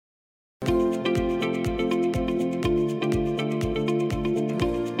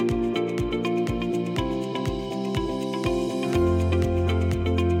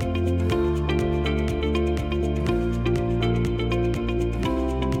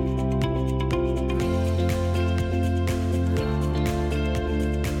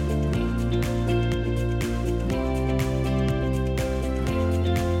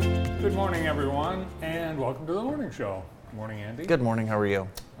welcome to the morning show. Good morning, Andy. Good morning, how are you?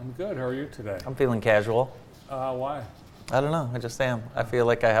 I'm good. How are you today? I'm feeling casual. Why? I don't know, I just am. I feel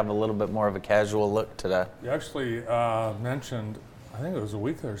like I have a little bit more of a casual look today. You actually mentioned, I think it was a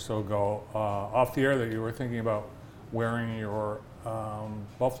week or so ago, off the air that you were thinking about wearing your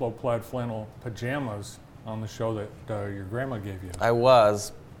buffalo plaid flannel pajamas on the show that your grandma gave you. I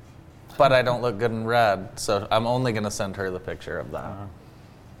was, but I don't look good in red, so I'm only going to send her the picture of that.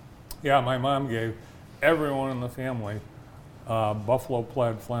 Yeah, my mom gave everyone in the family buffalo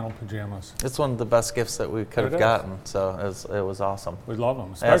plaid flannel pajamas. It's one of the best gifts that we could have gotten, so it was awesome. We love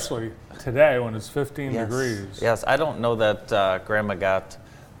them, especially today when it's 15 degrees. Yes, I don't know that Grandma got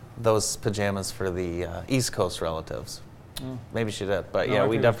those pajamas for the East Coast relatives. Maybe she did, but yeah,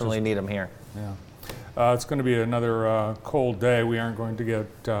 we definitely need them here. Yeah. It's going to be another cold day. We aren't going to get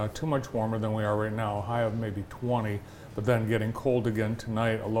too much warmer than we are right now, a high of maybe 20, but then getting cold again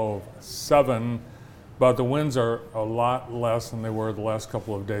tonight, a low of 7. But the winds are a lot less than they were the last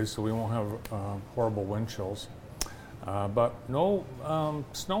couple of days, so we won't have horrible wind chills. But no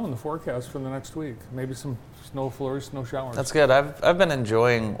snow in the forecast for the next week. Maybe some snow flurries, snow showers. That's good. I've been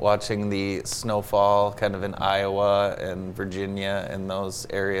enjoying watching the snowfall kind of in Iowa and Virginia and those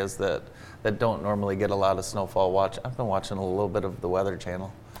areas that don't normally get a lot of snowfall. I've been watching a little bit of the Weather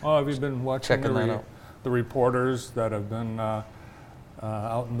Channel. Oh, have you been watching checking that out? The reporters that have been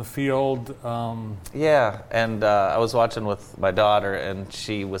out in the field? Yeah, and I was watching with my daughter, and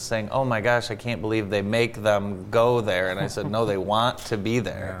she was saying, "Oh my gosh, I can't believe they make them go there." And I said, "No, they want to be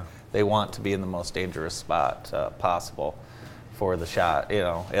there. Yeah. They want to be in the most dangerous spot possible for the shot." You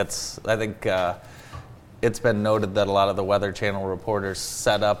know, I think it's been noted that a lot of the Weather Channel reporters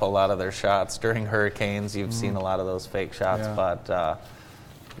set up a lot of their shots during hurricanes. You've seen a lot of those fake shots, but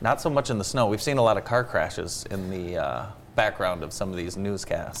not so much in the snow. We've seen a lot of car crashes in the background of some of these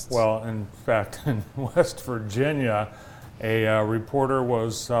newscasts. Well, in fact, in West Virginia, a reporter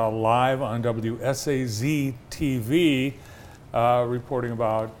was live on WSAZ TV reporting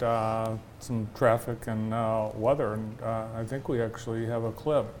about some traffic and weather, and I think we actually have a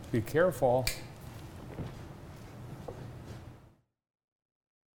clip. Be careful.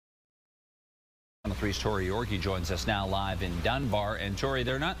 Channel 3's Tori Yorkie joins us now live in Dunbar. And Tori,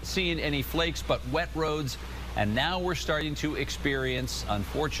 they're not seeing any flakes, but wet roads. And now we're starting to experience,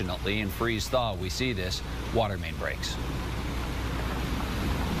 unfortunately, in freeze thaw, we see this, water main breaks.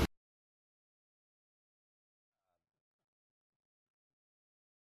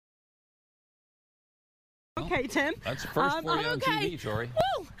 Okay, Tim. That's the first for you on TV, Tori.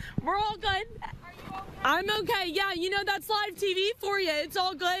 Woo! We're all good. I'm okay. Yeah, you know, that's live TV for you. It's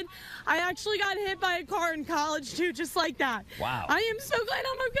all good. I actually got hit by a car in college, too, just like that. Wow. I am so glad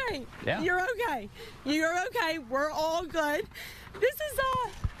I'm okay. Yeah. You're okay. You're okay. We're all good. This is,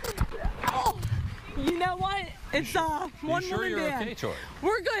 you know what? It's, one sure woman you're band. okay, Tori?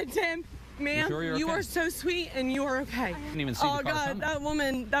 We're good, Tim. Ma'am, sure you're okay? are so sweet and you are okay. I didn't even see the car God,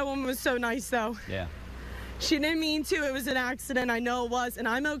 coming. that woman was so nice, though. Yeah. She didn't mean to. It was an accident. I know it was, and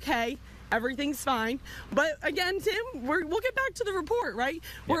I'm okay. Everything's fine. But again, Tim, we'll get back to the report, right? Yep.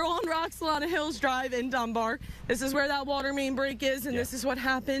 We're on Roxalana Hills Drive in Dunbar. This is where that water main break is, and this is what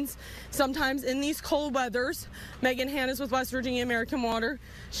happens sometimes in these cold weathers. Megan Hanna's with West Virginia American Water.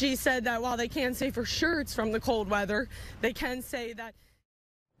 She said that while they can't say for sure it's from the cold weather, they can say that.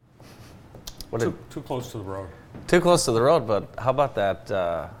 Too close to the road. Too close to the road, but how about that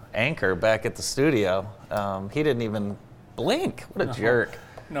anchor back at the studio? He didn't even blink. What a jerk.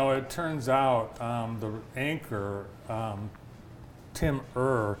 No, it turns out the anchor, Tim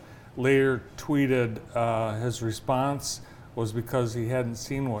later tweeted his response was because he hadn't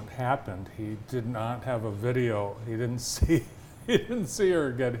seen what happened. He did not have a video. He didn't see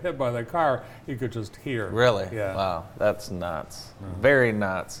her get hit by the car. He could just hear. Really? Yeah. Wow, that's nuts. Very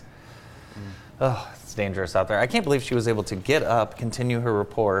nuts. Oh, it's dangerous out there. I can't believe she was able to get up, continue her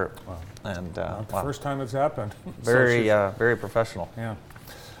report, and the first time it's happened. Very, very professional. Yeah.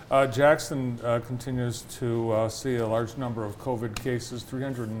 Jackson continues to see a large number of COVID cases,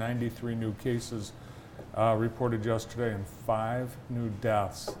 393 new cases reported yesterday and 5 new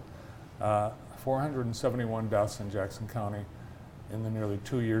deaths. 471 deaths in Jackson County in the nearly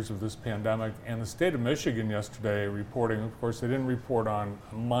 2 years of this pandemic. And the state of Michigan yesterday reporting, of course, they didn't report on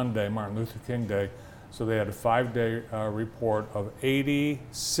Monday, Martin Luther King Day, so they had a 5-day report of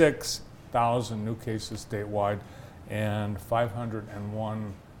 86,000 new cases statewide and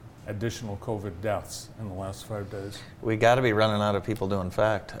 501 additional COVID deaths in the last 5 days. We got to be running out of people doing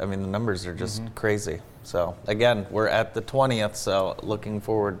fact. I mean, the numbers are just crazy. So again, we're at the 20th, so looking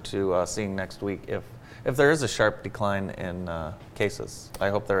forward to seeing next week if if there is a sharp decline in cases. I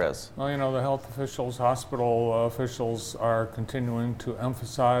hope there is. Well, the health officials, hospital officials are continuing to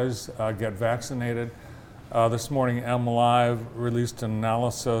emphasize get vaccinated. This morning, MLive released an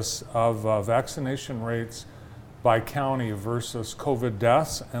analysis of vaccination rates by county versus COVID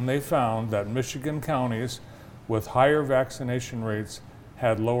deaths, and they found that Michigan counties with higher vaccination rates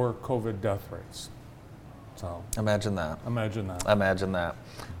had lower COVID death rates. So imagine that. Imagine that. Imagine that.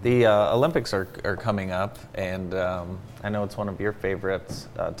 The Olympics are coming up, and I know it's one of your favorites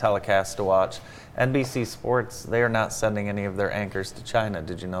telecasts to watch. NBC Sports, they are not sending any of their anchors to China.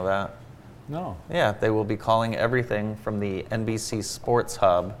 Did you know that? No. Yeah, they will be calling everything from the NBC Sports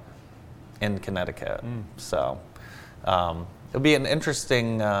Hub in Connecticut. So it'll be an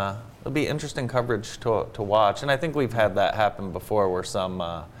interesting coverage to watch, and I think we've had that happen before, where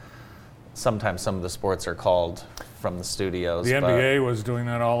sometimes some of the sports are called from the studios. The NBA was doing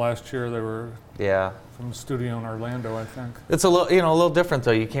that all last year. They were from the studio in Orlando, I think. It's a little different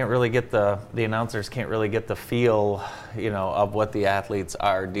though. You can't really get the announcers can't really get the feel, of what the athletes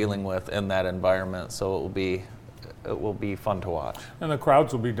are dealing with in that environment. So it will be fun to watch. And the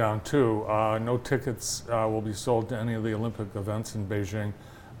crowds will be down too. No tickets will be sold to any of the Olympic events in Beijing,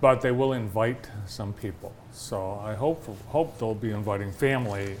 but they will invite some people. So I hope they'll be inviting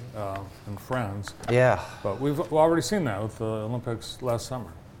family and friends. Yeah. But we've already seen that with the Olympics last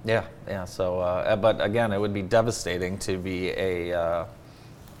summer. Yeah. So, but again, it would be devastating to be a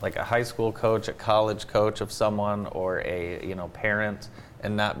high school coach, a college coach of someone, or a parent,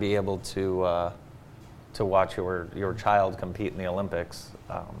 and not be able to watch your child compete in the Olympics.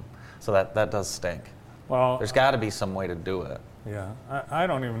 So that does stink. Well, there's got to be some way to do it. Yeah, I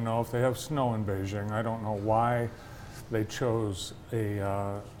don't even know if they have snow in Beijing. I don't know why they chose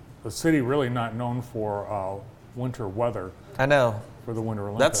a city really not known for winter weather. I know. For the Winter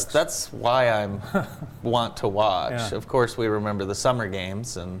Olympics. That's why I'm want to watch. Yeah. Of course, we remember the Summer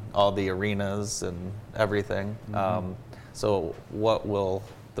Games and all the arenas and everything. Mm-hmm. So what will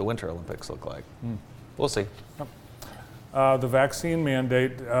the Winter Olympics look like? We'll see. Yep. The vaccine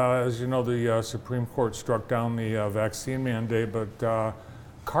mandate, as you know, the Supreme Court struck down the vaccine mandate, but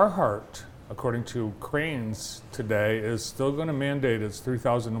Carhartt, according to Cranes today, is still going to mandate its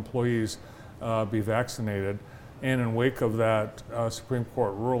 3,000 employees be vaccinated. And in wake of that Supreme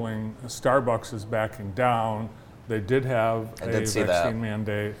Court ruling, Starbucks is backing down. They did have a vaccine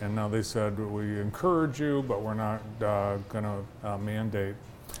mandate, and now they said, we encourage you, but we're not going to mandate.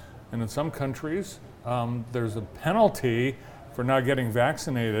 And in some countries, there's a penalty for not getting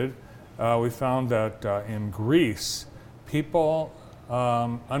vaccinated. We found that in Greece, people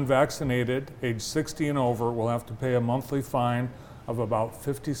unvaccinated, age 60 and over, will have to pay a monthly fine of about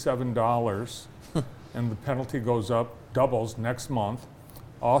 $57. And the penalty goes up, doubles next month.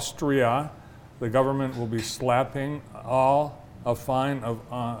 Austria, the government will be slapping a fine of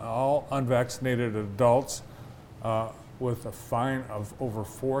all unvaccinated adults with a fine of over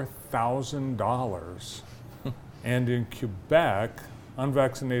 $4,000. And in Quebec,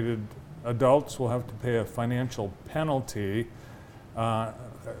 unvaccinated adults will have to pay a financial penalty.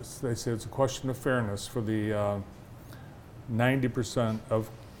 They say it's a question of fairness for the 90% of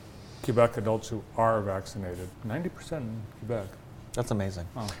Quebec adults who are vaccinated. 90% in Quebec. That's amazing.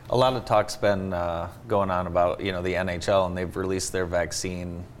 Oh. A lot of talk's been going on about the NHL, and they've released their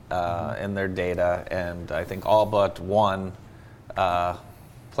vaccine in their data, and I think all but one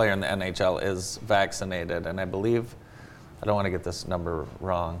player in the NHL is vaccinated, and I believe, I don't want to get this number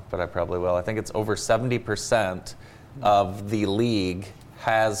wrong, but I probably will. I think it's over 70% of the league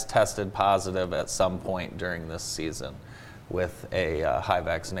has tested positive at some point during this season with a high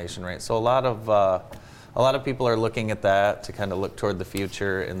vaccination rate. So a lot of people are looking at that to kind of look toward the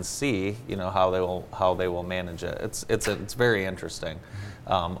future and see, how they will manage it. It's very interesting.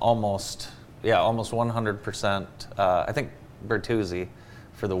 Almost 100%. I think Bertuzzi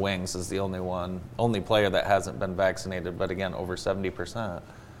for the Wings is the only player that hasn't been vaccinated. But again, over 70%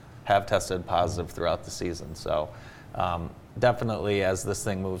 have tested positive throughout the season. So definitely, as this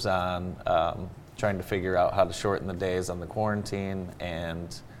thing moves on, trying to figure out how to shorten the days on the quarantine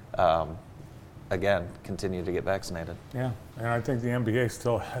and, again, continue to get vaccinated. Yeah, and I think the NBA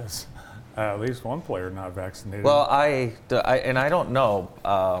still has at least one player not vaccinated. Well, I don't know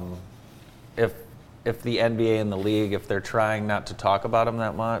if the NBA and the league, if they're trying not to talk about him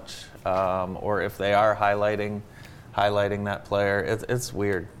that much, or if they are highlighting that player. It's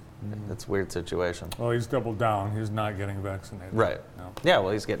weird. It's a weird situation. Well, he's doubled down. He's not getting vaccinated. Right. No. Yeah,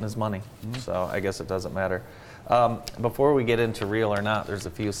 well, he's getting his money, so I guess it doesn't matter. Before we get into real or not, there's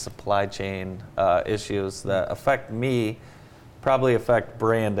a few supply chain issues that affect me, probably affect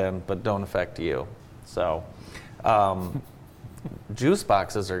Brandon, but don't affect you. So, juice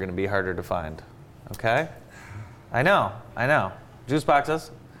boxes are going to be harder to find. Okay? I know. Juice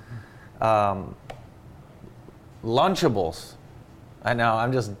boxes. Lunchables. I know,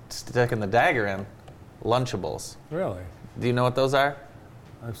 I'm just sticking the dagger in. Lunchables. Really? Do you know what those are?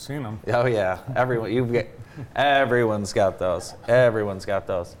 I've seen them. Oh yeah, everyone's got those. Everyone's got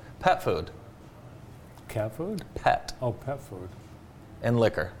those. Pet food. Cat food? Pet. Oh, pet food. And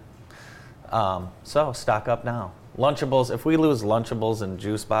liquor. So stock up now. Lunchables, if we lose Lunchables and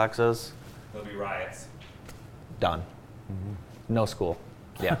juice boxes, There'll be riots. done. Mm-hmm. No school.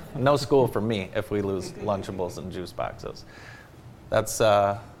 Yeah, no school for me if we lose Lunchables and juice boxes. That's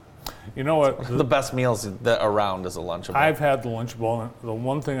You know what? the best meals that around is a Lunchable. I've had the Lunchable. And the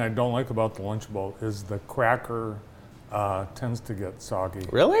one thing I don't like about the Lunchable is the cracker tends to get soggy.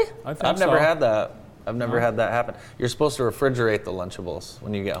 Really? I think I've never so. had that. I've never had that happen. You're supposed to refrigerate the Lunchables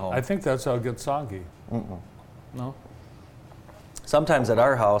when you get home. I think that's how it gets soggy. No? Sometimes at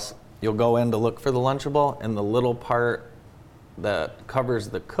our house, you'll go in to look for the Lunchable, and the little part that covers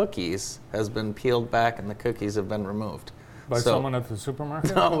the cookies has been peeled back, and the cookies have been removed. By So- someone at the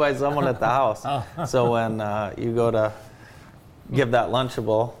supermarket? No, by someone at the house. So when you go to give that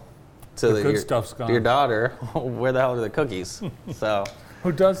Lunchable to The good stuff's gone. your daughter, where the hell are the cookies? So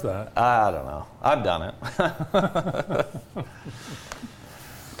Who does that? I don't know. I've done it.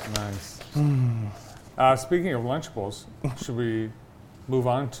 Nice. Speaking of Lunchables, should we move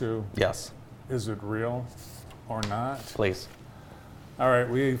on to Yes, is it real or not? please. All right,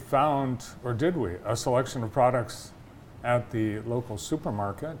 we found, or did we, a selection of products at the local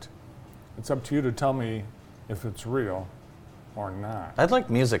supermarket. It's up to you to tell me if it's real or not. I'd like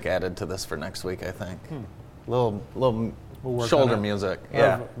music added to this for next week, I think. Little We'll work shoulder on it. music.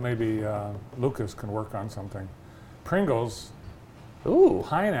 Yeah. Maybe Lucas can work on something. Pringles, Ooh,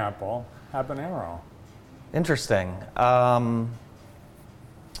 pineapple, habanero. interesting. I've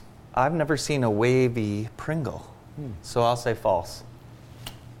never seen a wavy Pringle, so I'll say false.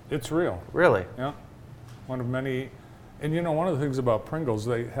 It's real. Really? Yeah. One of many. And you know, one of the things about Pringles,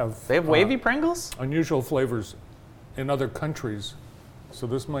 they have Wavy Pringles? unusual flavors in other countries. So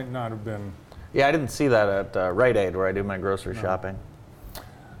this might not have been. Yeah, I didn't see that at Rite Aid where I do my grocery shopping.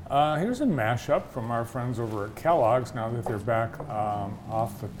 Here's a mashup from our friends over at Kellogg's now that they're back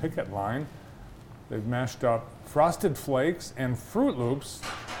off the picket line. They've mashed up Frosted Flakes and Fruit Loops.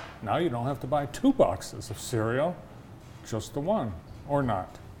 Now you don't have to buy 2 boxes of cereal, just the one, or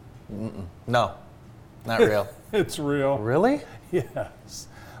not. No, not real. It's real. Really? Yes.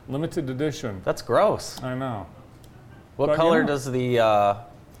 Limited edition. That's gross. I know. What But, you color know- does the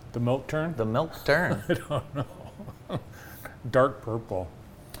milk turn? milk turn? I don't know. Dark purple.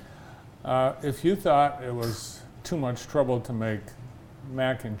 If you thought it was too much trouble to make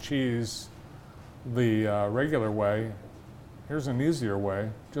mac and cheese the regular way, here's an easier way.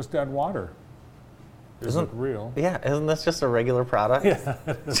 Just add water. Is it real? Yeah, isn't this just a regular product? Yeah,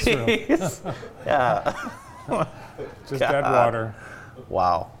 it's real. Jeez. Yeah. Just add water.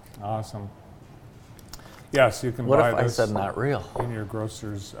 Wow. Awesome. Yes, you can What buy if I this said not real? in your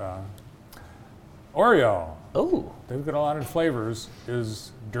grocer's. Oreo. Ooh. They've got a lot of flavors.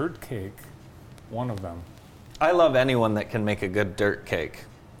 Is dirt cake one of them? I love anyone that can make a good dirt cake.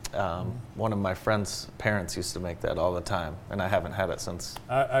 One of my friend's parents used to make that all the time, and I haven't had it since.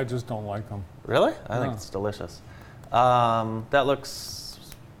 I just don't like them. Really? I think No. it's delicious. That looks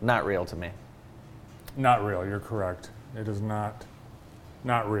not real to me. Not real. You're correct. It is not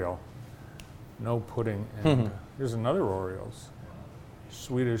real. No pudding. And here's another Oreos.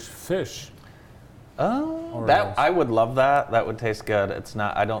 Swedish fish. Oh, Oreos. that I would love that. That would taste good. It's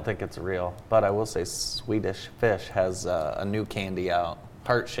not. I don't think it's real, but I will say Swedish Fish has a new candy out,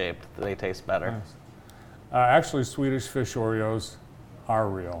 heart shaped. They taste better. Nice. Actually, Swedish fish Oreos are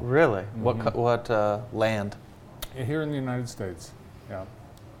real. Really? What land? Here in the United States. Yeah.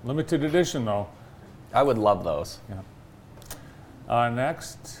 Limited edition though. I would love those. Yeah.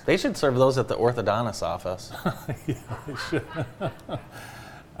 Next. They should serve those at the orthodontist office.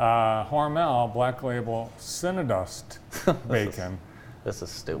 Hormel Black Label Cinnadust bacon This is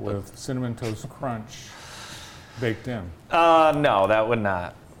stupid. with Cinnamon Toast Crunch baked in. No, that would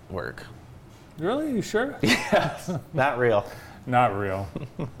not work. Really? You sure? Yes, not real. Not real.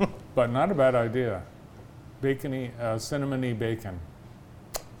 But not a bad idea. Bacony, cinnamony bacon.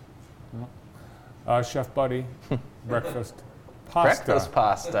 Chef Buddy, breakfast pasta. Breakfast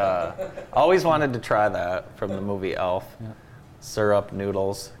pasta. Always wanted to try that from the movie Elf. Yeah. Syrup,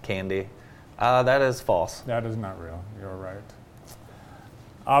 noodles, candy. That is false. That is not real. You're right.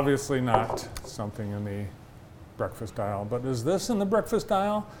 Obviously not something in the breakfast aisle. But is this in the breakfast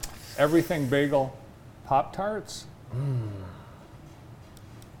aisle? Everything bagel Pop-Tarts.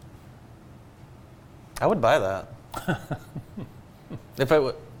 I would buy that. If I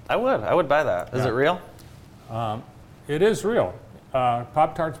would buy that. Is it real? It is real.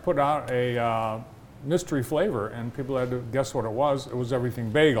 Pop-Tarts put out a mystery flavor, and people had to guess what it was. It was everything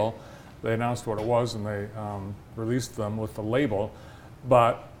bagel. They announced what it was, and they released them with the label.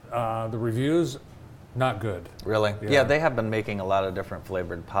 But the reviews, not good. Really? Yeah. Yeah, they have been making a lot of different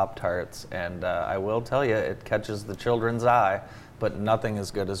flavored Pop-Tarts, and I will tell you, it catches the children's eye, but nothing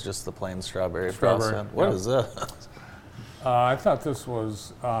as good as just the plain strawberry frosting. What is this? I thought this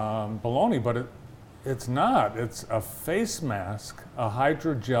was bologna, but it's not. It's a face mask, a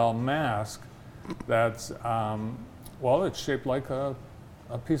hydrogel mask that's, it's shaped like a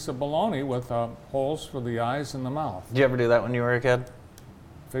piece of bologna with holes for the eyes and the mouth. Did you ever do that when you were a kid?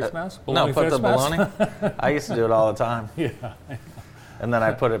 Face mask? No, put face the mask? bologna. I used to do it all the time. Yeah. And then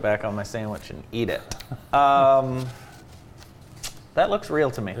I put it back on my sandwich and eat it. That looks real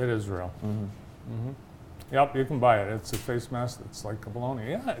to me. It is real. Yep, you can buy it. It's a face mask that's like a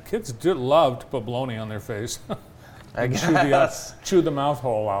bologna. Yeah, kids do love to put bologna on their face. I And guess. chew the mouth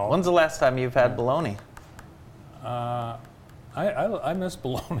hole out. When's the last time you've had bologna? I miss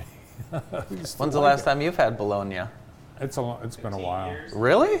bologna. When's the last time you've had bologna? It's been a while.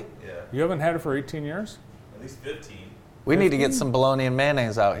 Really? Yeah, You haven't had it for 18 years? at least 15. We need to get some bologna and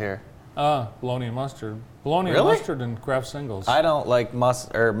mayonnaise out here. Bologna and mustard. Bologna Really? and mustard and Kraft singles. I don't like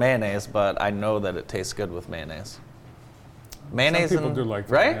mayonnaise, but I know that it tastes good with mayonnaise. Mayonnaise Some people and do like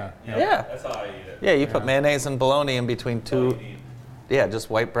that, right? yeah. Yeah. That's how I eat it. Yeah, you put mayonnaise and bologna in between two. All you need. Yeah,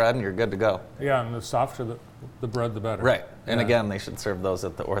 just white bread and you're good to go. Yeah, and the softer the bread, the better. Right. And Yeah. again, they should serve those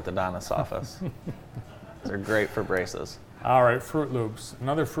at the orthodontist office. They're great for braces. All right, Fruit Loops.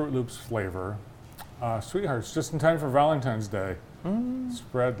 Another Fruit Loops flavor. Sweethearts, just in time for Valentine's Day.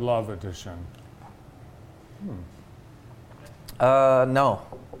 Spread Love Edition. No.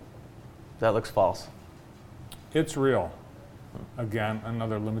 That looks false. It's real. Again,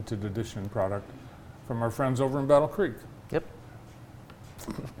 another limited edition product from our friends over in Battle Creek. Yep.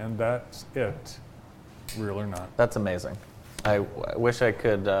 And that's it. Real or not. That's amazing. I wish I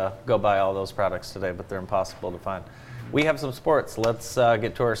could go buy all those products today, but they're impossible to find. We have some sports. Let's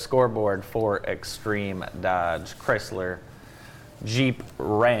get to our scoreboard for Extreme Dodge Chrysler Jeep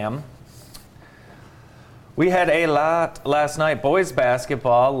Ram. We had a lot last night. Boys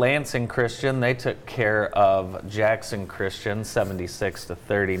basketball, Lansing Christian, they took care of Jackson Christian,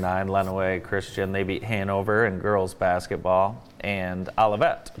 76-39. Lenawee Christian, they beat Hanover in girls basketball. And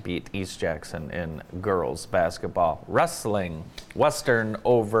Olivet beat East Jackson in girls basketball. Wrestling, Western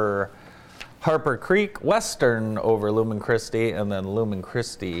over Harper Creek, Western over Lumen Christi, and then Lumen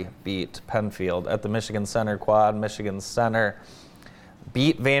Christi beat Penfield. At the Michigan Center quad, Michigan Center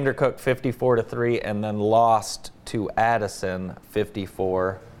beat Vandercook 54-3 and then lost to Addison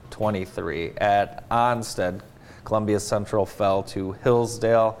 54-23. At Onstead, Columbia Central fell to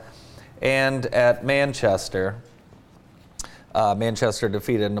Hillsdale. And at Manchester, Manchester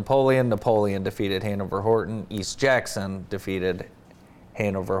defeated Napoleon. Napoleon defeated Hanover Horton. East Jackson defeated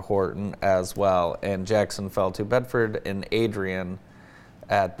Hanover Horton as well. And Jackson fell to Bedford and Adrian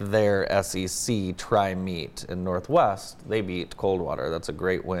at their SEC tri-meet. In Northwest, they beat Coldwater. That's a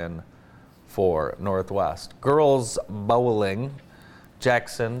great win for Northwest. Girls bowling,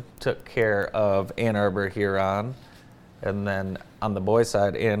 Jackson took care of Ann Arbor Huron. And then on the boys'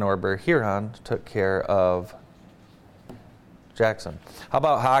 side, Ann Arbor Huron took care of Jackson. How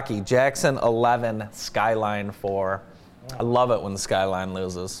about hockey? Jackson 11, Skyline 4. I love it when the Skyline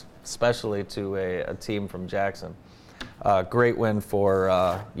loses, especially to a team from Jackson. Great win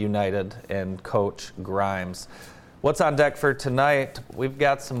for United and Coach Grimes. What's on deck for tonight? We've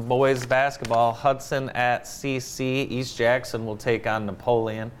got some boys basketball. Hudson at CC. East Jackson will take on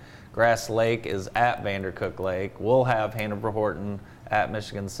Napoleon. Grass Lake is at Vandercook Lake. We'll have Hanover Horton at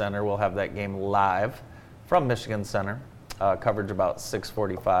Michigan Center. We'll have that game live from Michigan Center. Coverage about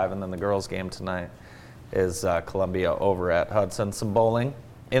 6:45, and then the girls' game tonight is Columbia over at Hudson. Some bowling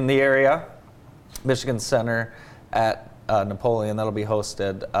in the area. Michigan Center at Napoleon. That'll be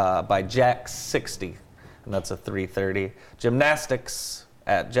hosted by Jack 60, and that's a 3:30. Gymnastics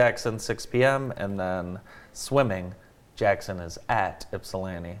at Jackson, 6 p.m., and then swimming. Jackson is at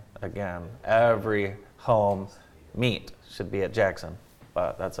Ypsilanti. Again, every home meet should be at Jackson,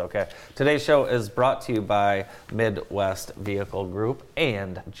 but that's okay. Today's show is brought to you by Midwest Vehicle Group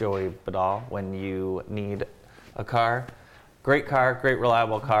and Joey Badal. When you need a car, great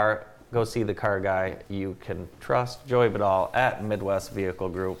reliable car, go see the car guy you can trust, Joey Vidal at Midwest Vehicle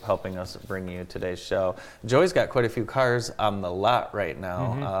Group, helping us bring you today's show. Joey's got quite a few cars on the lot right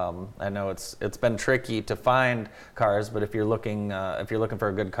now. I know it's been tricky to find cars, but if you're looking for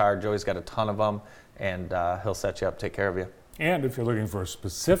a good car, Joey's got a ton of them, and he'll set you up, take care of you. And if you're looking for a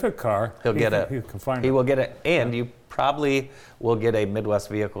specific car, He can find it. He will get it, and you probably will get a Midwest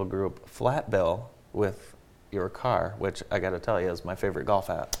Vehicle Group flat bill with your car, which I got to tell you is my favorite golf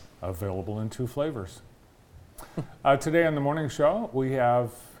app. Available in 2 flavors. Today on the morning show, we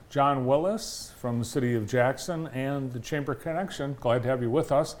have John Willis from the city of Jackson and the Chamber Connection. Glad to have you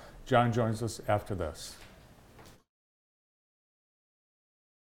with us. John joins us after this.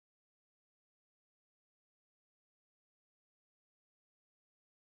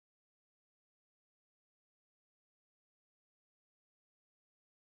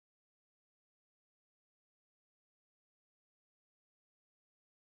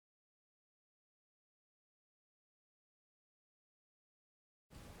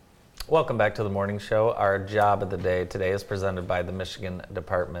 Welcome back to the morning show. Our job of the day today is presented by the Michigan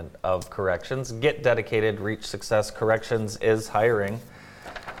Department of Corrections. Get dedicated, reach success. Corrections is hiring.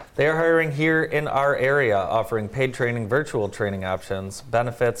 They are hiring here in our area, offering paid training, virtual training options,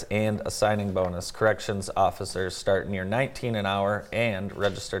 benefits, and a signing bonus. Corrections officers start near $19 an hour, and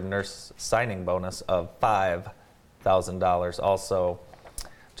registered nurse signing bonus of $5,000. Also,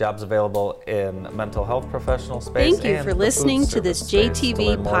 jobs available in mental health professional space. Thank you for listening to this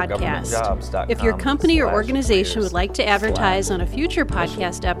JTV podcast. If your company or organization would like to advertise on a future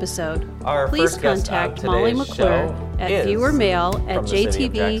podcast episode, please contact Molly McClure at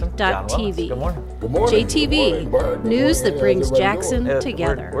viewermail@jtv.tv. Good morning. Good morning. JTV, news that brings Jackson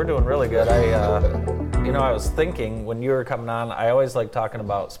together. We're doing really good. I was thinking when you were coming on, I always like talking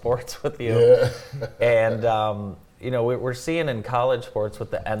about sports with you. Yeah. And, we're seeing in college sports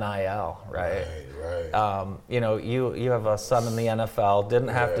with the NIL, right? Right. You have a son in the NFL, didn't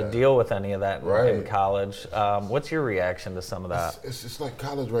have to deal with any of that in college. What's your reaction to some of that? It's just like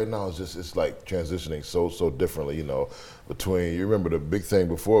college right now it's like transitioning so differently, between, you remember the big thing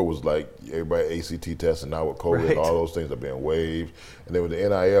before was like everybody ACT test, and now with COVID, all those things are being waived. And then with the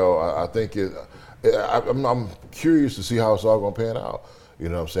NIL, I think I'm curious to see how it's all going to pan out. You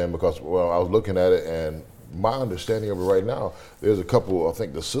know what I'm saying? Because, I was looking at it, and my understanding of it right now, there's a couple, I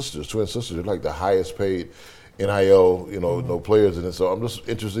think the twin sisters, are like the highest paid NIL, no players in it. So I'm just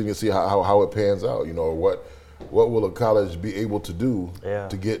interested to see how it pans out. What will a college be able to do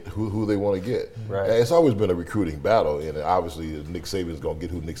to get who they want to get? Right. And it's always been a recruiting battle, and obviously Nick Saban's going to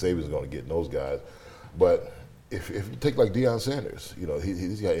get who Nick Saban's going to get, and those guys. But if you take like Deion Sanders,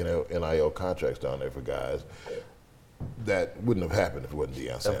 he's got NIL contracts down there for guys. That wouldn't have happened if it wasn't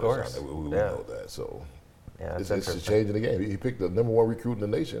Deion Sanders. Of course. Down there. We would know that. So. Yeah, it's changing the game. He picked the number 1 recruit in the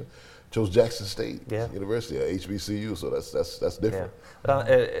nation, chose Jackson State University, HBCU. So that's different.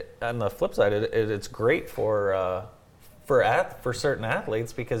 Yeah. On the flip side, it's great for certain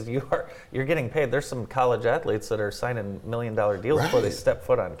athletes because you're getting paid. There's some college athletes that are signing $1 million deals before they step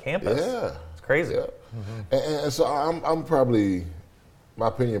foot on campus. Yeah, it's crazy. Yeah. And so I'm probably, my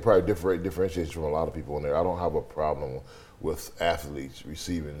opinion probably differentiates from a lot of people in there. I don't have a problem with athletes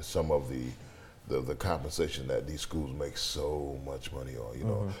receiving some of the compensation that these schools make so much money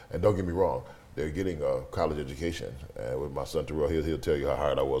on, And don't get me wrong, they're getting a college education. With my son Terrell, he'll tell you how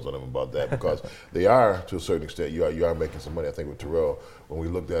hard I was on him about that because they are, to a certain extent, you are making some money. I think with Terrell, when we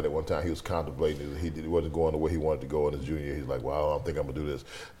looked at it one time, he was contemplating, he wasn't going the way he wanted to go in his junior year. He's like, well, I don't think I'm gonna do this.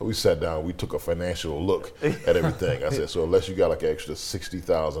 But we sat down, we took a financial look at everything. I said, so unless you got like an extra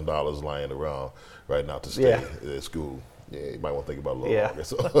 $60,000 lying around right now to stay at school, you might want to think about it a little longer.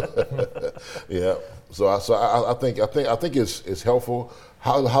 So, So I think it's helpful.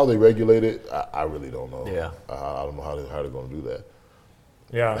 How they regulate it, I really don't know. Yeah. I don't know how they're going to do that.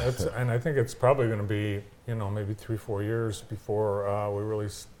 Yeah, and I think it's probably going to be maybe 3-4 years before we really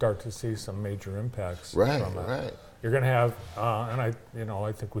start to see some major impacts from it. Right. You're going to have, and I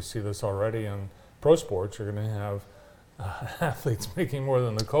think we see this already in pro sports. You're going to have athletes making more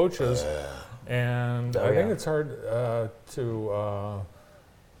than the coaches. And I think it's hard to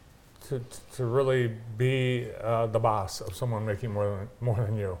really be the boss of someone making more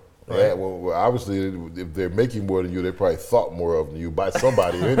than you. Right? Yeah, well, obviously, if they're making more than you, they probably thought more of you by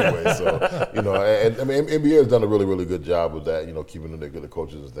somebody anyway. So, and I mean, NBA has done a really, really good job with that, keeping their good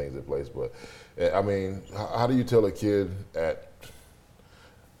coaches and things in place. But, I mean, how do you tell a kid at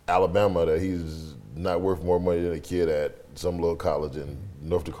Alabama that he's not worth more money than a kid at some little college in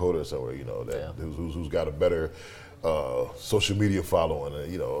North Dakota or somewhere, who's got a better social media following,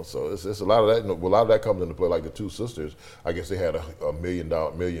 and so it's a lot of that. A lot of that comes into play. Like the two sisters, I guess they had a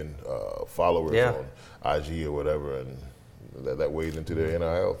million followers on IG or whatever, and that weighs into their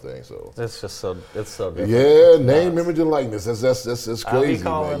NIL thing. So it's so different. Yeah, name, image, and likeness. That's crazy. I'll be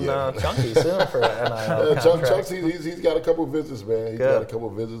calling Chunky soon for an NIL contract. He's got a couple of visits, man. He's got a couple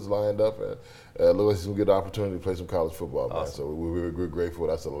of visits lined up, and looks like he's gonna get the opportunity to play some college football, man. So we're grateful.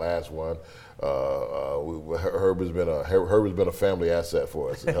 That's the last one. Herb has been a family asset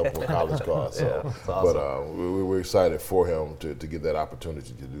for us and helping with college costs. So, awesome. But we're excited for him to get that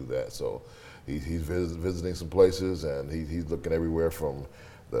opportunity to do that. So he's visiting some places, and he's looking everywhere from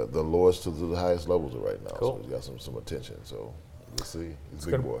the lowest to the highest levels right now. Cool. So he's got some attention. So we'll see. He's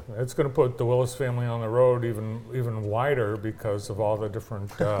a big boy. It's going to put the Willis family on the road even wider because of all the different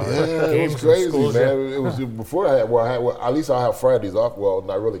games. It was crazy, schools. man. It was before at least I have Fridays off. Well,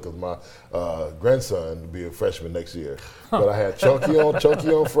 not really, because my grandson will be a freshman next year. But I had Chunky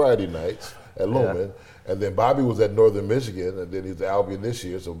on Friday nights at Lumen. Yeah. And then Bobby was at Northern Michigan, and then he's at Albion this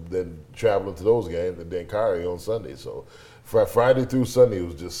year, so then traveling to those games, and then Kyrie on Sunday. So Friday through Sunday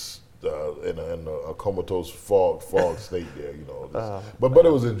was just in a comatose fog state there, But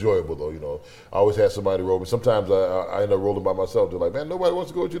it was enjoyable, though, I always had somebody roll me. Sometimes I end up rolling by myself. They're like, man, nobody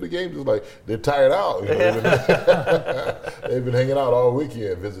wants to go to the games. It's like they're tired out. They've been hanging out all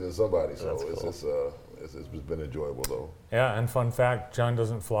weekend visiting somebody. So it's been enjoyable, though. Yeah, and fun fact, John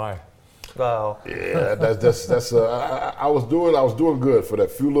doesn't fly. Wow. Yeah, that's. I was doing good for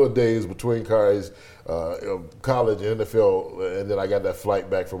that few little days between Kyrie's college and NFL, and then I got that flight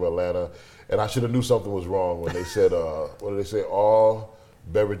back from Atlanta, and I should have knew something was wrong when they said, what did they say? All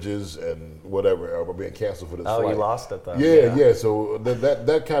beverages and whatever are being canceled for this flight. Oh, you lost it then. Yeah. So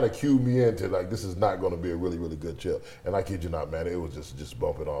that kind of cued me into like, this is not going to be a really, really good trip. And I kid you not, man, it was just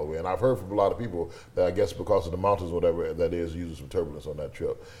bumping all the way. And I've heard from a lot of people that I guess because of the mountains or whatever, that is using some turbulence on that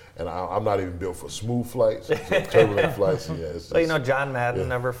trip. And I'm not even built for smooth flights, so turbulent flights. Yeah, John Madden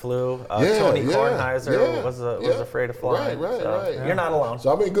never flew. Tony Kornheiser was afraid of flying. Right. You're not alone.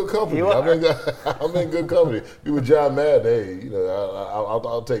 So I'm in good company. I'm in good company. You with John Madden, hey,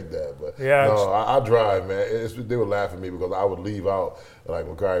 I'll take that. But I drive, man. They were laughing at me because I would leave out. Like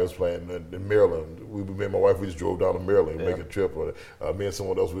when Kyrie was playing in Maryland, me and my wife, we just drove down to Maryland and make a trip. Or me and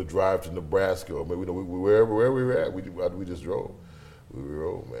someone else would drive to Nebraska, or maybe wherever we were at, we just drove. We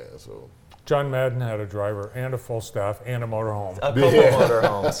rode, man. So John Madden had a driver and a full staff and a motorhome. A couple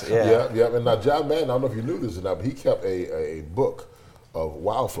motorhomes, yeah. And now John Madden, I don't know if you knew this or not, but he kept a book of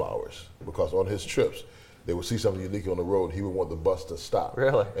wildflowers because on his trips, they would see something unique on the road, and he would want the bus to stop.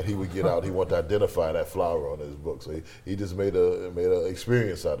 Really? And he would get out. He wanted to identify that flower on his book. So he just made a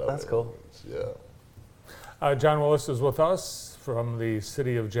experience out of it. That's cool. Yeah. John Willis is with us from the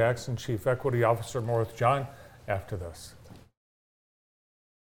City of Jackson, Chief Equity Officer. More with John after this.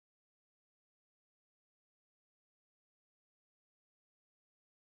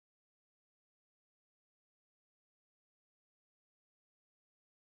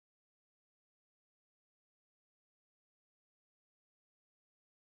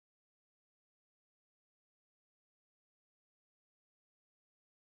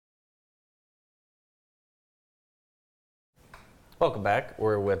 Welcome back.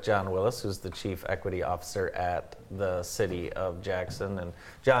 We're with John Willis, who's the Chief Equity Officer at the City of Jackson. And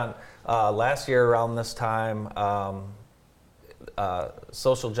John, last year around this time,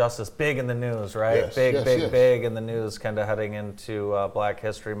 social justice big in the news, right? Yes, big in the news, kind of heading into Black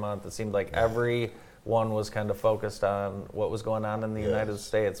History Month. It seemed like everyone was kind of focused on what was going on in the United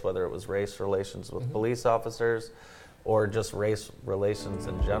States, whether it was race relations with police officers or just race relations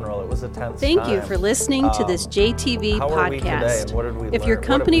in general. It was a tense Thank time. you for listening to this JTV how are we today, podcast. and what did we If learn? your What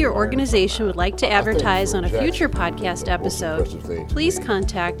company have or we learned organization would like to advertise on a Jackson, future podcast the most episode, impressive thing to please me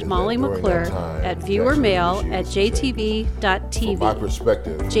contact is Molly that during McClure that time, at Jackson viewermail@jtv.tv. From my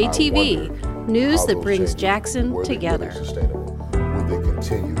perspective, JTV, I wonder news how that those brings changes Jackson were they together. really sustainable? Would they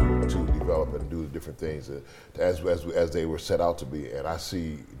continue to develop and do the different things as they were set out to be? And I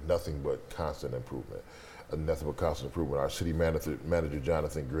see nothing but constant improvement. Our city manager,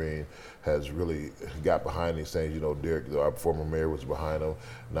 Jonathan Green, has really got behind these things. Derek, our former mayor, was behind him.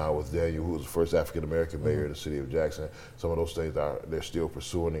 Now with Daniel, who was the first African-American mayor of the city of Jackson, some of those things they're still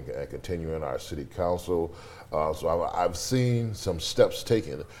pursuing and continuing. Our city council. So I've seen some steps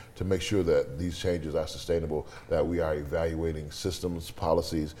taken to make sure that these changes are sustainable, that we are evaluating systems,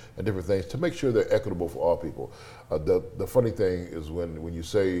 policies, and different things to make sure they're equitable for all people. The funny thing is when you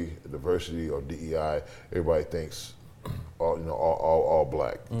say diversity or DEI, everybody thinks all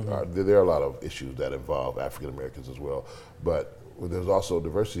black. There are a lot of issues that involve African Americans as well, but there's also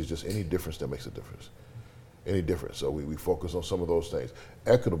diversity is just any difference that makes a difference. Any difference. So we focus on some of those things.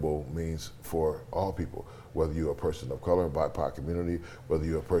 Equitable means for all people, whether you're a person of color, BIPOC community, whether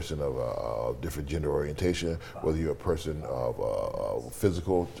you're a person of different gender orientation, whether you're a person of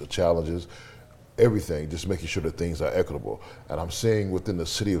physical challenges, everything, just making sure that things are equitable. And I'm seeing within the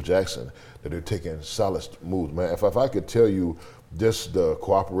city of Jackson that they're taking solid moves. Man, if I could tell you just the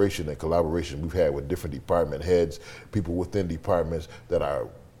cooperation and collaboration we've had with different department heads, people within departments that are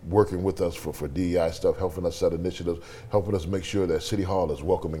working with us for DEI stuff, helping us set initiatives, helping us make sure that City Hall is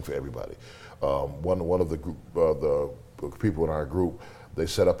welcoming for everybody. One of the group, the people in our group, they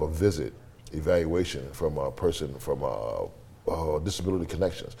set up a visit evaluation from a person from Disability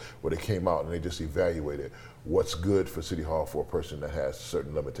Connections, where they came out and they just evaluated what's good for City Hall for a person that has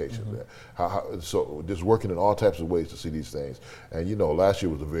certain limitations. So just working in all types of ways to see these things. And last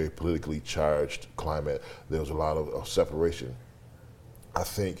year was a very politically charged climate. There was a lot of separation. I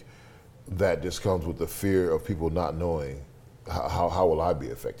think that just comes with the fear of people not knowing how will I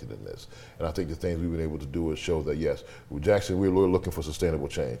be affected in this. And I think the things we've been able to do is show that, yes, with Jackson, we're looking for sustainable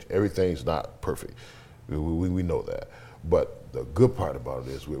change. Everything's not perfect. We know that. But the good part about it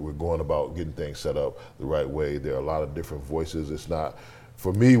is we're going about getting things set up the right way. There are a lot of different voices. It's not,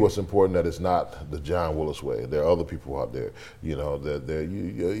 for me, what's important that it's not the John Willis way. There are other people out there, Lee, there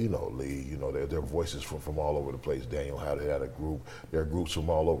are voices from all over the place. Daniel had a group. There are groups from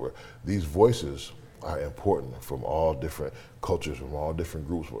all over. These voices are important from all different cultures, from all different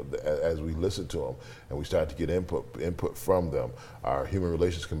groups. As we listen to them and we start to get input from them, our Human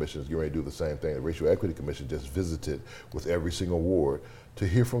Relations Commission is getting ready to do the same thing. The Racial Equity Commission just visited with every single ward to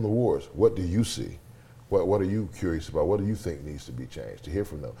hear from the wards. What do you see? What are you curious about? What do you think needs to be changed? To hear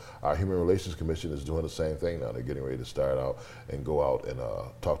from them. Our Human Relations Commission is doing the same thing now. They're getting ready to start out and go out and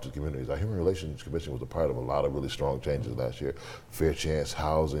talk to the communities. Our Human Relations Commission was a part of a lot of really strong changes last year. Fair Chance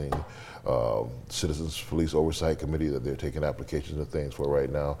Housing, Citizens Police Oversight Committee that they're taking applications and things for right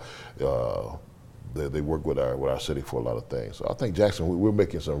now. They work with our city for a lot of things. So I think Jackson, we're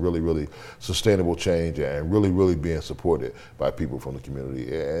making some really, really sustainable change and really, really being supported by people from the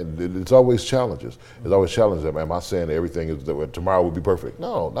community. And it's always challenges. There's always challenges. Am I saying that everything is that tomorrow will be perfect?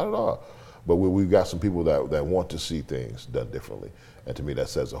 No, not at all. But we've got some people that want to see things done differently. And to me, that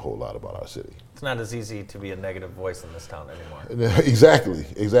says a whole lot about our city. It's not as easy to be a negative voice in this town anymore. Exactly.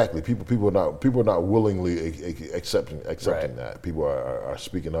 People are not willingly accepting right. That. People are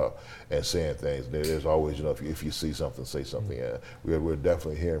speaking up and saying things. There's always, if you see something, say something. Mm-hmm. And we're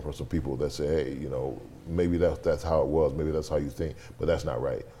definitely hearing from some people that say, hey, maybe that's how it was, maybe that's how you think, but that's not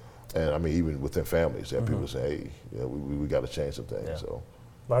right. And I mean, even within families, there are people say, hey, we got to change some things. Yeah. So.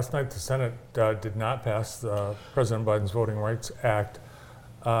 Last night, the Senate did not pass President Biden's Voting Rights Act.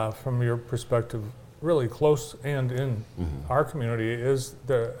 From your perspective, really close and in our community, is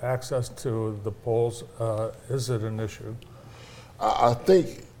the access to the polls, is it an issue? I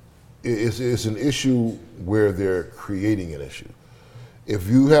think it's an issue where they're creating an issue. If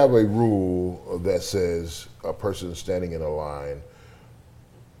you have a rule that says a person standing in a line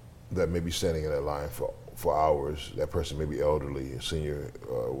that may be standing in a line for hours, that person may be elderly, a senior,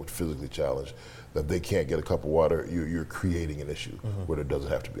 physically challenged, that they can't get a cup of water, you're creating an issue where there doesn't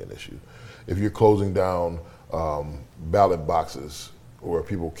have to be an issue. If you're closing down ballot boxes where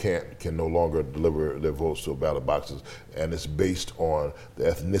people can no longer deliver their votes to ballot boxes and it's based on the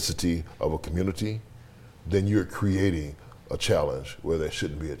ethnicity of a community, then you're creating a challenge where there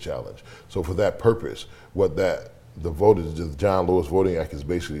shouldn't be a challenge. So for that purpose, the John Lewis Voting Act is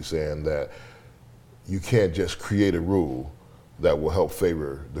basically saying that you can't just create a rule that will help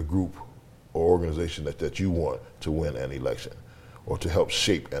favor the group or organization that you want to win an election or to help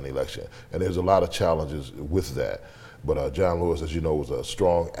shape an election. And there's a lot of challenges with that. But John Lewis, as you know, was a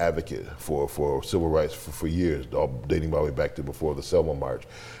strong advocate for civil rights for years, dating all the way back to before the Selma March.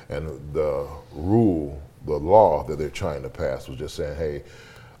 And the law that they're trying to pass was just saying, hey,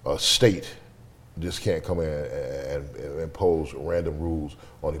 a state just can't come in and impose random rules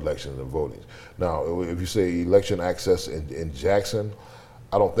on elections and voting. Now, if you say election access in Jackson,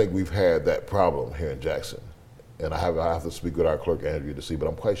 I don't think we've had that problem here in Jackson. And I have to speak with our clerk, Andrea, to see, but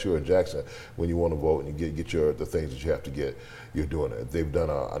I'm quite sure in Jackson, when you want to vote and you get the things that you have to get, you're doing it. They've done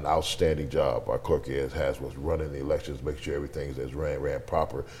an outstanding job. Our clerk was running the elections, making sure everything is ran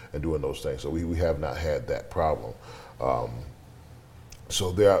proper and doing those things. So we have not had that problem.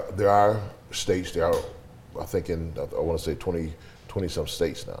 So there are states, I think I want to say 20 some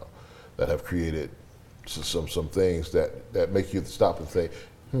states now that have created some things that make you stop and think,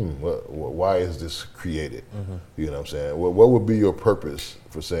 why is this created? You know what I'm saying? What would be your purpose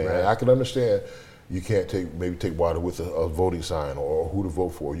for saying, Right. I can understand you can't take water with a voting sign or who to vote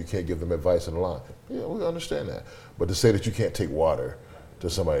for. You can't give them advice in the line. Yeah, we understand that. But to say that you can't take water to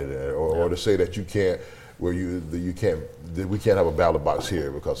somebody there, or to say that you can't, we can't have a ballot box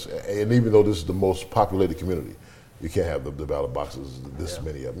here because, and even though this is the most populated community, you can't have the ballot boxes, this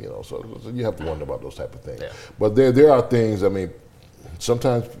many of them, so you have to wonder about those type of things. Yeah. But there are things, I mean,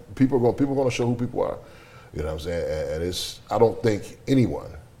 sometimes people are going to show who people are. You know what I'm saying? And I don't think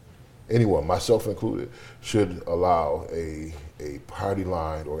anyone, myself included, should allow a party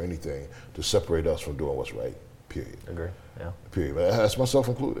line or anything to separate us from doing what's right, period. Agree, yeah. Period. That's myself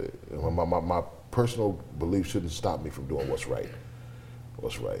included. My personal belief shouldn't stop me from doing what's right.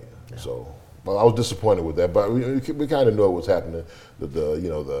 Yeah. So, but I was disappointed with that. But we kind of know what's happening.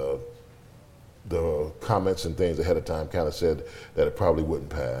 The comments and things ahead of time kind of said that it probably wouldn't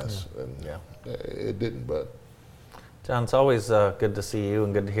pass, and it didn't. But John, it's always good to see you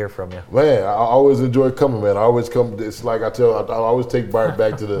and good to hear from you. man, I always enjoy coming, man. I always come. It's like I always take Bart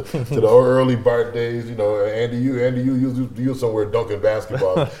back to the early Bart days. Andy, you somewhere dunking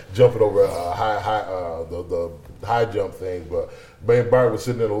basketball, jumping over the high jump thing. But man, Bart was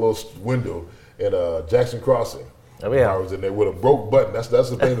sitting in a little window in Jackson Crossing. Oh, yeah. I was in there with a broke button. That's the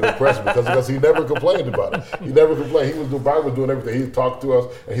thing that impressed me because he never complained about it. He never complained. Bart was doing everything. He talked to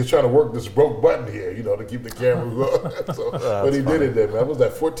us, and he was trying to work this broke button here, to keep the camera going. But he did it there, man. What was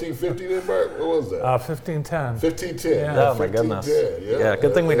that, 1450 then, Bart? What was that? 1510. 1510. Yeah. Oh, my goodness. Yeah,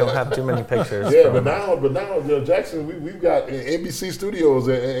 good thing we don't have too many pictures. Yeah, but now, Jackson, we've got NBC studios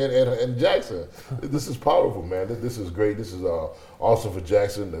in Jackson. This is powerful, man. This is great. This is awesome for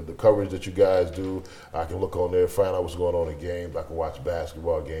Jackson. The coverage that you guys do, I can look on there, find out what's going on in games. I can watch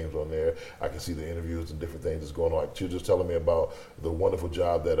basketball games on there. I can see the interviews and different things that's going on. She was just telling me about the wonderful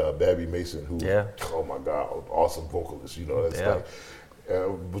job that Babby Mason, who, oh my God, awesome vocalist.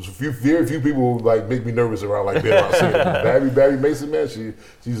 Very few people make me nervous around being around singing. Babby Mason, man,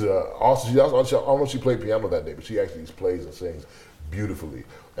 she's awesome. I don't know if she played piano that day, but she actually plays and sings beautifully.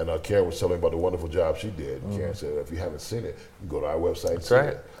 And Karen was telling me about the wonderful job she did. Karen said, if you haven't seen it, you can go to our website and see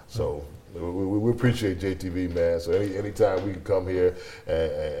it. So we appreciate JTV, man. So anytime we can come here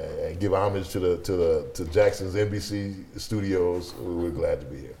and give homage to Jackson's NBC studios, we're glad to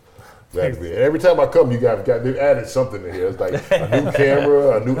be here. Glad to be here. And every time I come, you guys they've added something in here. It's like a new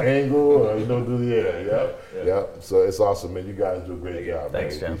camera, a new angle, yeah. So it's awesome, man. You guys do a great job.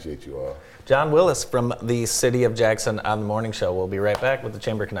 Thanks, man. John. Appreciate you all. John Willis from the City of Jackson on the Morning Show. We'll be right back with the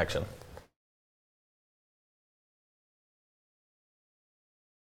Chamber Connection.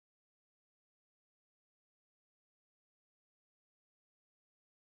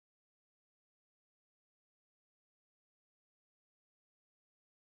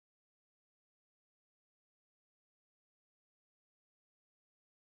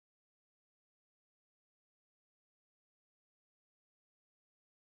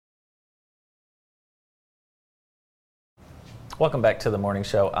 Welcome back to the Morning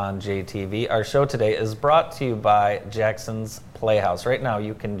Show on JTV. Our show today is brought to you by Jackson's Playhouse. Right now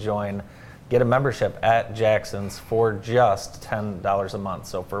you can get a membership at Jackson's for just $10 a month.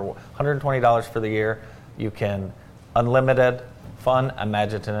 So for $120 for the year, you can unlimited, fun,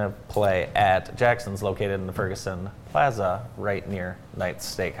 imaginative play at Jackson's, located in the Ferguson Plaza right near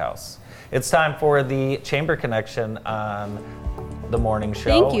Knight's Steakhouse. It's time for the Chamber Connection on the Morning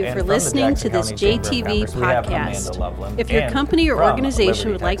Show. Thank you for listening to this JTV podcast. If your company or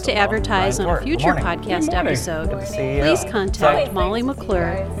organization would like to advertise on a future podcast episode, please contact Molly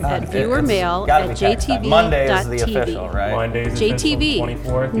McClure at viewermail@jtv.tv. Monday is the official, right? Monday's JTV,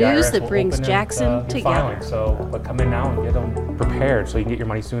 24th. news that brings Jackson together. But come in now and get them prepared so you can get your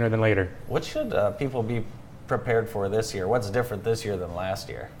money sooner than later. What should people be prepared for this year? What's different this year than last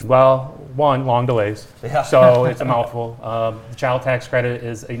year? Well, one, long delays. Yeah. So it's a mouthful. The child tax credit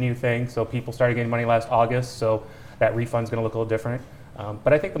is a new thing. So people started getting money last August. So that refund's going to look a little different.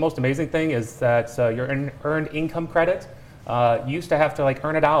 But I think the most amazing thing is that your earned income credit, you used to have to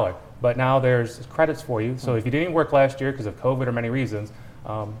earn $1, but now there's credits for you. So if you didn't work last year because of COVID or many reasons,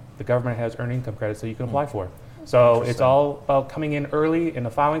 the government has earned income credits so you can apply for it. So it's all about coming in early and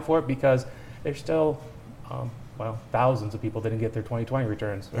filing for it, because there's still thousands of people didn't get their 2020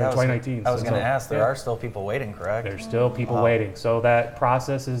 returns or 2019. I was going to ask, there are still people waiting, correct? There's still people waiting. So that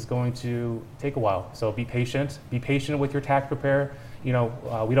process is going to take a while. So be patient. Be patient with your tax preparer. We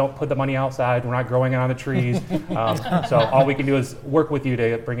don't put the money outside. We're not growing it on the trees. So all we can do is work with you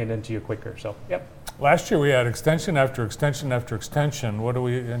to bring it into you quicker. So, yep. Last year we had extension after extension after extension. What do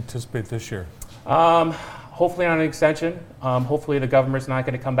we anticipate this year? hopefully on an extension. Hopefully the government's not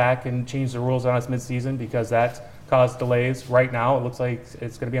going to come back and change the rules on us mid-season, because that caused delays. Right now, it looks like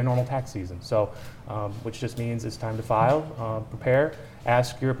it's going to be a normal tax season. So, which just means it's time to file, prepare,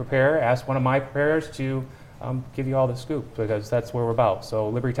 ask your preparer, ask one of my preparers to give you all the scoop, because that's where we're about. So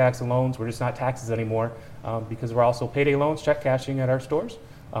Liberty Tax and Loans, we're just not taxes anymore, because we're also payday loans, check cashing at our stores,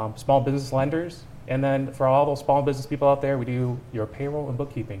 small business lenders, and then for all those small business people out there, we do your payroll and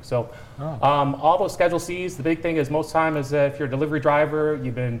bookkeeping. So all those Schedule Cs, the big thing is most time is that if you're a delivery driver,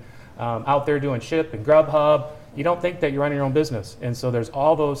 you've been out there doing Ship and Grubhub, you don't think that you're running your own business. And so there's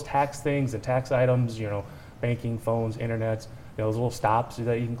all those tax things and tax items, banking, phones, internet, those little stops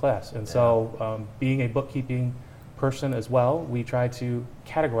that you can class. And so being a bookkeeping person as well, we try to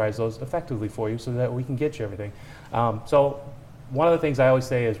categorize those effectively for you so that we can get you everything. So one of the things I always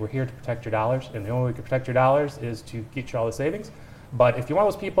say is we're here to protect your dollars, and the only way we can protect your dollars is to get you all the savings. But if you're one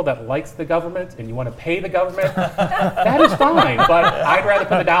of those people that likes the government and you want to pay the government, that is fine. But I'd rather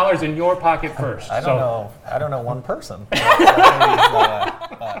put the dollars in your pocket first. I don't know one person.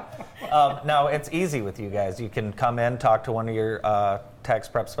 Now, it's easy with you guys. You can come in, talk to one of your tax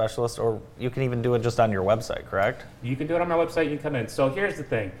prep specialists, or you can even do it just on your website, correct? You can do it on our website. You can come in. So here's the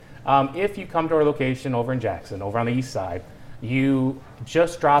thing. If you come to our location over in Jackson, over on the east side, you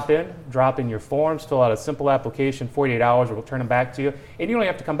just drop in your forms, fill out a simple application, 48 hours, we'll turn them back to you. And you don't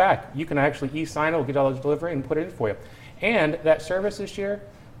have to come back. You can actually e-sign it, we'll get all the delivery and put it in for you. And that service this year,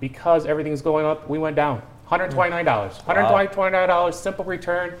 because everything's going up, we went down. $129. $129, simple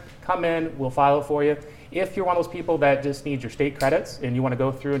return. Come in, we'll file it for you. If you're one of those people that just needs your state credits and you want to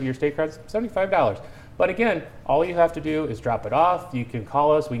go through into your state credits, $75. But again, all you have to do is drop it off. You can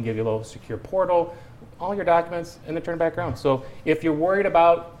call us, we can give you a little secure portal, all your documents, and then turn it back around. So if you're worried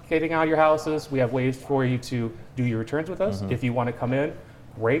about getting out of your houses, we have ways for you to do your returns with us. If you want to come in,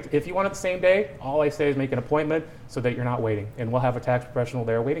 great. If you want it the same day, all I say is make an appointment so that you're not waiting. And we'll have a tax professional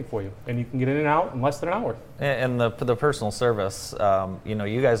there waiting for you. And you can get in and out in less than an hour. And the personal service,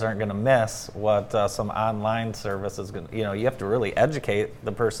 you guys aren't going to miss what some online service is going to, you have to really educate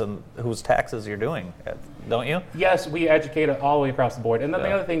the person whose taxes you're doing, don't you? Yes, we educate it all the way across the board. And then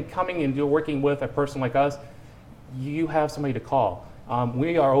the other thing, coming and working with a person like us, you have somebody to call.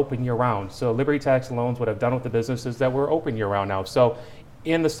 We are open year-round. So Liberty Tax and Loans, what I've done with the business is that we're open year-round now. So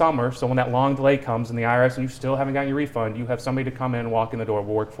in the summer, so when that long delay comes in the IRS and you still haven't gotten your refund, you have somebody to come in and walk in the door.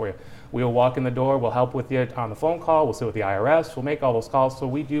 We'll work for you. We'll walk in the door. We'll help with you on the phone call. We'll sit with the IRS. We'll make all those calls. So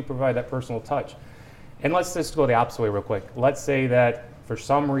we do provide that personal touch. And let's just go the opposite way real quick. Let's say that for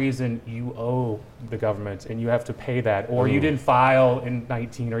some reason you owe the government and you have to pay that, or you didn't file in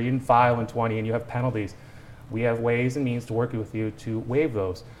 19 or you didn't file in 20 and you have penalties. We have ways and means to work with you to waive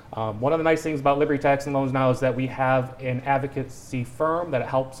those. One of the nice things about Liberty Tax and Loans now is that we have an advocacy firm that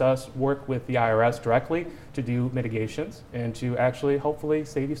helps us work with the IRS directly to do mitigations and to actually hopefully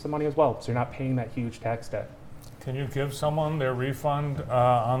save you some money as well, so you're not paying that huge tax debt. Can you give someone their refund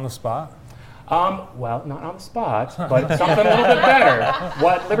on the spot? Well, not on the spot, but something a little bit better.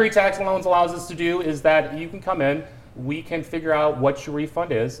 What Liberty Tax and Loans allows us to do is that you can come in, we can figure out what your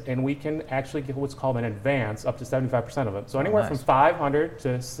refund is, and we can actually give what's called an advance up to 75% of it. So anywhere from $500 to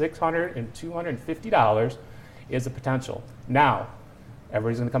 $600 and $250 is a potential. Now,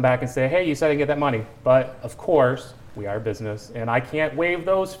 everybody's going to come back and say, hey, you said I didn't get that money. But of course, we are a business, and I can't waive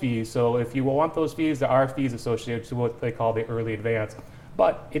those fees. So if you want those fees, there are fees associated to what they call the early advance.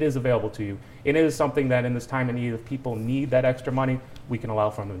 But it is available to you. It is something that in this time of need, if people need that extra money, we can allow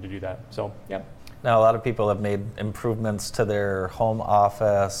for them to do that. So, yeah. Now, a lot of people have made improvements to their home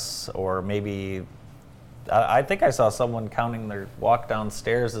office, or maybe, I think I saw someone counting their walk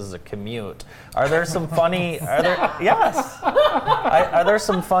downstairs as a commute. Are there some funny, are there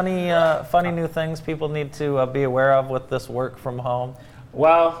some funny new things people need to be aware of with this work from home?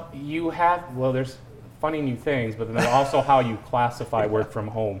 Well, there's funny new things, but then there's also how you classify work from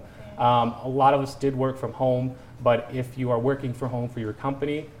home. A lot of us did work from home, but if you are working from home for your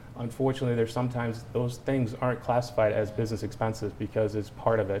company, unfortunately, there's sometimes those things aren't classified as business expenses because it's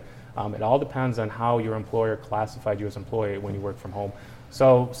part of it. It all depends on how your employer classified you as an employee when you work from home.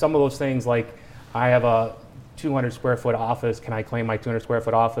 So some of those things, like I have a 200 square foot office, can I claim my 200 square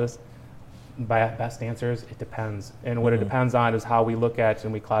foot office? Best answer is it depends. And what it depends on is how we look at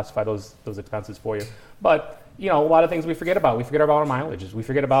and we classify those expenses for you. But a lot of things we forget about. We forget about our mileages. We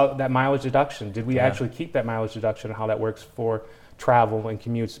forget about that mileage deduction. Did we actually keep that mileage deduction and how that works for travel and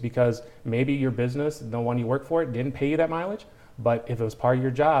commutes? Because maybe your business, the one you work for, didn't pay you that mileage, but if it was part of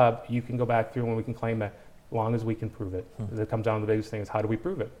your job, you can go back through and we can claim that as long as we can prove it. It comes down to the biggest thing is how do we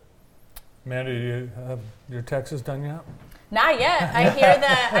prove it? Amanda, you have your taxes done yet? Not yet. I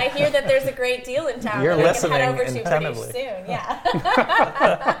hear that there's a great deal in town You're that I listening can head over to intently. pretty soon.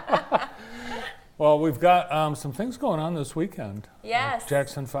 Yeah. Well, we've got some things going on this weekend. Yes.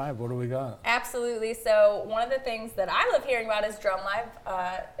 Jackson 5, what do we got? Absolutely. So one of the things that I love hearing about is Drum Live.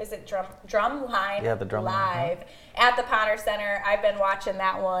 Is it Drumline? Yeah, the Drumline. Live at the Potter Center. I've been watching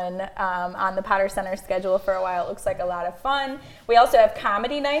that one on the Potter Center schedule for a while. It looks like a lot of fun. We also have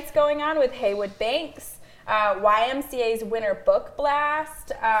comedy nights going on with Haywood Banks. YMCA's Winter Book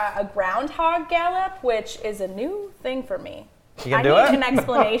Blast, a Groundhog Gallop, which is a new thing for me. You can do it? I need an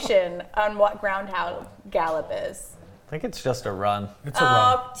explanation on what Groundhog Gallop is. I think it's just a run. It's a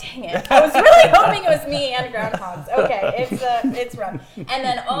run. Oh, dang it. I was really hoping it was me and groundhogs. Okay, it's run. And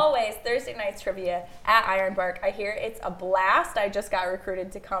then always Thursday night's trivia at Ironbark. I hear it's a blast. I just got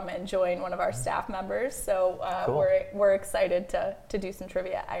recruited to come and join one of our staff members. So Cool. we're excited to do some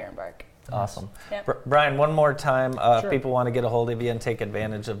trivia at Ironbark. Awesome. Yep. Brian, one more time, Sure. if people want to get a hold of you and take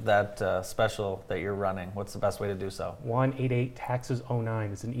advantage of that special that you're running, what's the best way to do so?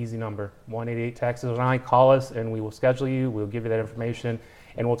 1-888-TAXES-09 is an easy number. 1-888-TAXES-09. Call us and we will schedule you. We'll give you that information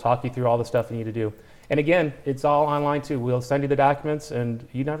and we'll talk you through all the stuff you need to do. And again, it's all online too. We'll send you the documents and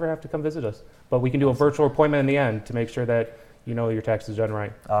you never have to come visit us. But we can do a virtual appointment in the end to make sure that you know your taxes done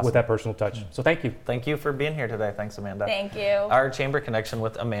right with that personal touch. So thank you. Thank you for being here today. Thanks, Amanda. Thank you. Our Chamber Connection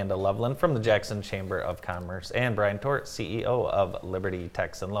with Amanda Loveland from the Jackson Chamber of Commerce and Brian Tort, CEO of Liberty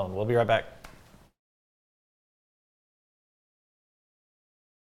Tax and Loan. We'll be right back.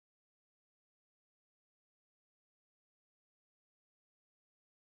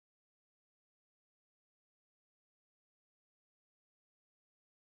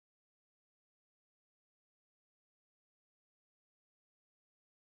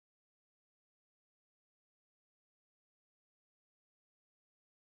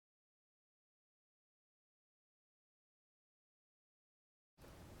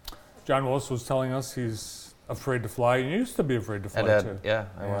 John Willis was telling us he's afraid to fly. You used to be afraid to fly, I did. too. Yeah,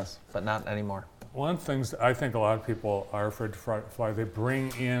 I was, but not anymore. One of the things I think a lot of people are afraid to fly, they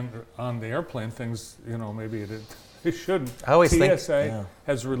bring in on the airplane things, you know, maybe they shouldn't. I always think- TSA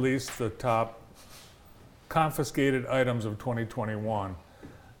has released the top confiscated items of 2021.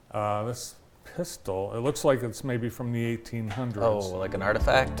 This pistol, it looks like it's maybe from the 1800s. Oh, like an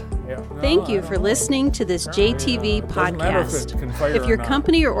artifact? Yeah. Thank No, you I for don't know. listening to this JTV Doesn't matter if podcast. it can fire If or your not.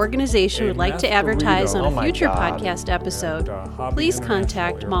 company or organization A would like to meth advertise on burrito. Oh a my future God. podcast episode, Hobby please International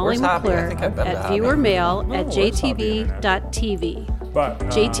contact here. Molly Where's Hobby? I McClure think I've been to at Hobby. viewermail No, at where's Hobby jtv.tv. But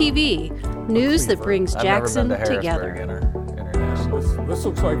JTV, news that brings I've Jackson never been to together. Harrisburg International. this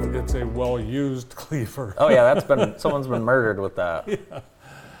looks like it's a well-used cleaver. Oh yeah, someone's been murdered with that.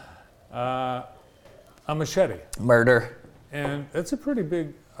 A machete, Murder. and it's a pretty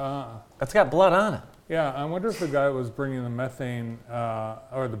big. It's got blood on it. Yeah, I wonder if the guy was bringing the methane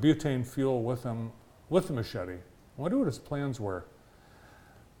or the butane fuel with him with the machete. I wonder what his plans were.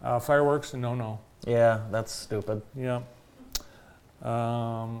 Fireworks? No. Yeah, that's stupid. Yeah.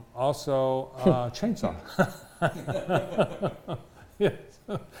 Also, chainsaw. Yes.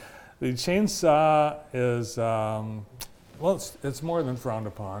 The chainsaw is well, it's more than frowned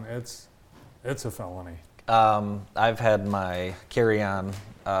upon. It's a felony. I've had my carry-on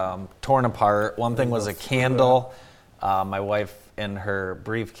torn apart. One thing was a candle. My wife in her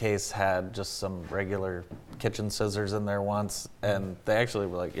briefcase had just some regular kitchen scissors in there once, and they actually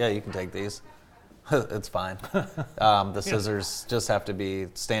were like, yeah, you can take these. It's fine. The scissors just have to be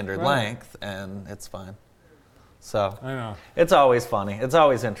standard Right. length, and it's fine. So I know. it's always funny. It's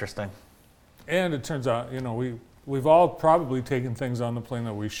always interesting. And it turns out, you know, we've all probably taken things on the plane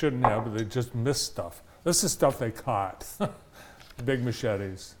that we shouldn't have, but they just missed stuff. This is stuff they caught. Big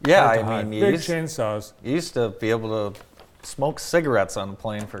machetes. Yeah, Hard to I hide. mean, you big used- chainsaws. You used to be able to smoke cigarettes on a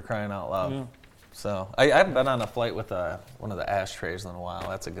plane, for crying out loud. Yeah. So I haven't been on a flight with one of the ashtrays in a while.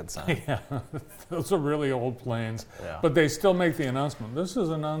 That's a good sign. Yeah, those are really old planes. Yeah. But they still make the announcement. This is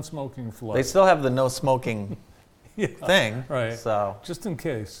a non-smoking flight. They still have the no smoking thing, right. So Just in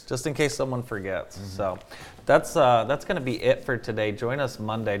case. just in case someone forgets. So that's going to be it for today. Join us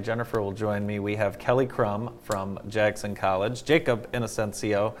Monday. Jennifer will join me. We have Kelly Crum from Jackson College, Jacob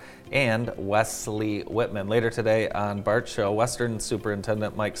Innocencio, and Wesley Whitman. Later today on Bart's Show, Western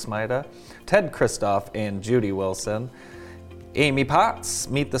Superintendent Mike Smida, Ted Christoff, and Judy Wilson, Amy Potts,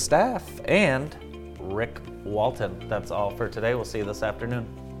 Meet the Staff, and Rick Walton. That's all for today. We'll see you this afternoon.